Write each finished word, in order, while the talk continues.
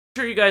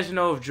Sure you guys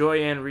know of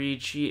Joy Ann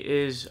Reid. She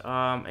is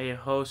a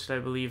host, I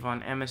believe,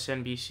 on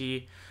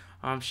MSNBC.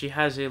 She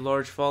has a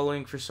large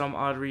following for some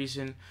odd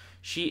reason.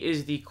 She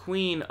is the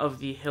queen of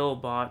the Hill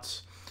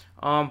bots.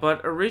 But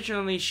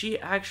originally, she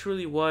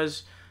actually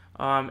was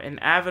an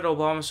avid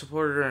Obama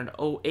supporter in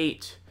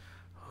 '08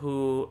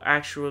 who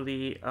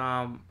actually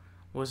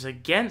was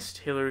against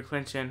Hillary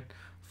Clinton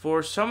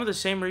for some of the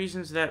same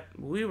reasons that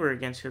we were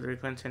against Hillary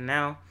Clinton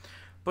now.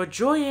 But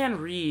Joy Ann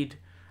Reid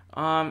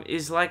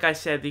is, like I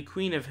said, the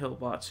queen of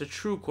Hillbots, a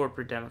true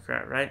corporate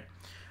Democrat, right?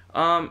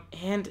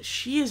 And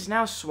she is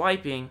now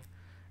swiping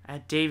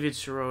at David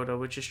Sirota,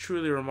 which is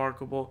truly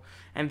remarkable.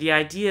 And the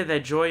idea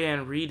that Joy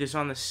Ann Reid is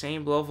on the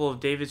same level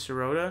of David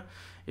Sirota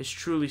is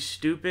truly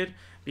stupid,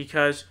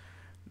 because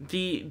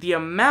the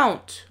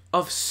amount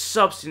of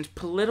substance,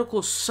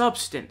 political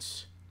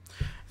substance,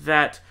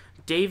 that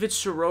David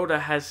Sirota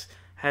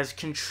has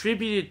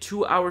contributed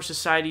to our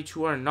society,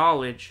 to our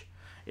knowledge,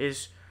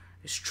 is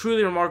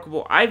truly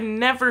remarkable. I've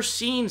never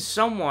seen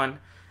someone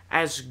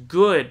as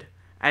good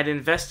at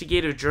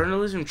investigative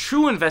journalism,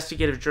 true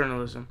investigative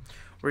journalism,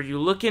 where you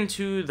look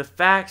into the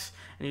facts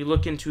and you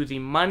look into the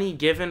money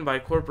given by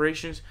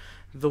corporations.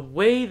 The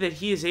way that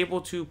he is able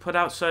to put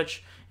out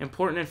such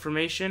important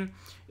information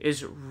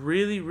is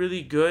really,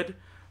 really good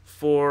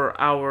for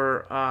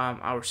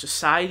our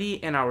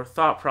society and our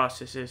thought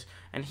processes.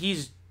 And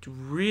he's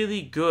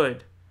really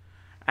good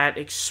at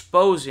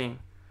exposing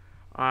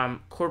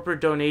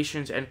corporate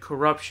donations and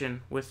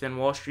corruption within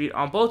Wall Street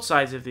on both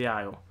sides of the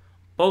aisle.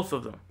 Both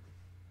of them.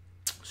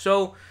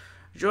 So,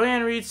 Joy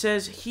Ann Reid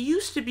says he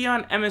used to be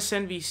on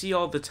MSNBC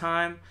all the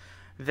time.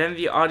 Then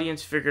the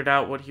audience figured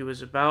out what he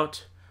was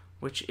about,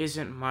 which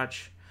isn't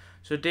much.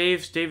 So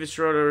David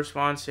Sirota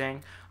responds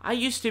saying, I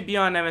used to be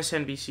on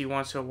MSNBC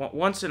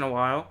once in a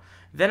while.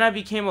 Then I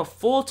became a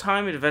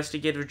full-time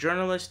investigative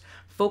journalist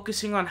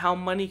focusing on how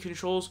money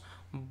controls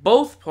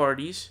both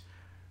parties.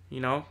 You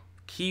know,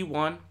 key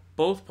one,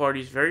 both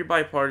parties, very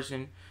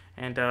bipartisan,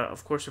 and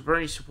of course a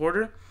Bernie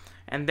supporter.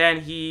 And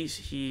then he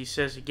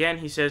says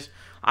again,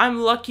 I'm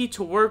lucky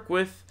to work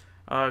with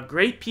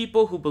great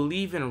people who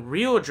believe in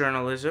real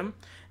journalism.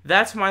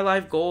 That's my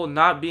life goal,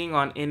 not being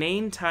on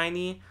inane,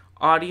 tiny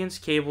audience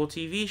cable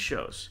TV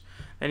shows.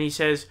 Then he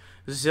says,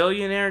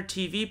 zillionaire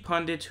TV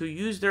pundits who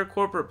use their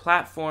corporate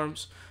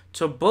platforms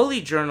to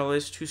bully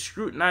journalists who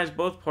scrutinize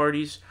both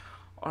parties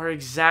are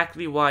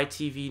exactly why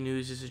TV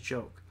news is a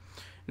joke.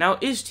 Now,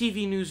 is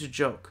TV news a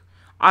joke?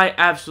 I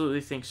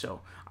absolutely think so.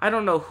 I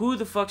don't know who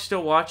the fuck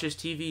still watches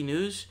TV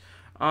news.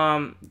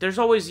 There's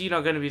always,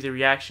 going to be the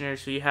reactionary,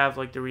 so you have,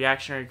 like, the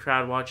reactionary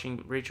crowd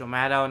watching Rachel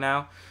Maddow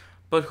now.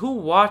 But who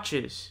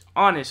watches,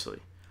 honestly,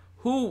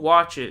 TV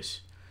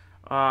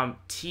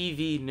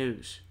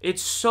news?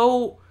 It's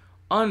so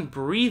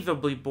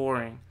unbreathably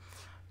boring.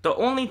 The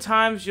only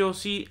times you'll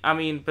see,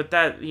 but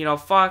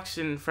that, Fox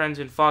and Friends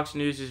and Fox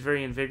News is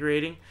very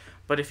invigorating.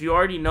 But if you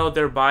already know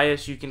their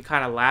bias, you can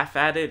kind of laugh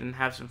at it and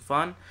have some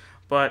fun.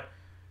 But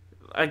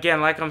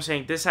again, like I'm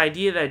saying, this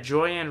idea that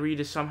Joy Ann Reid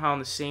is somehow on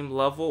the same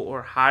level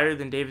or higher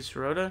than David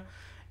Sirota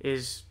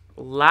is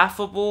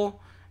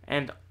laughable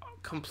and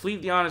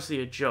completely,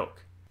 honestly, a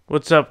joke.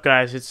 What's up,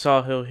 guys? It's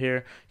Saul Hill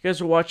here. You guys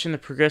are watching The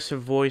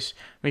Progressive Voice.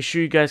 Make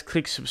sure you guys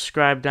click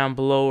subscribe down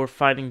below. We're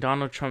fighting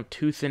Donald Trump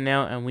tooth and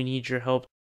nail, and we need your help.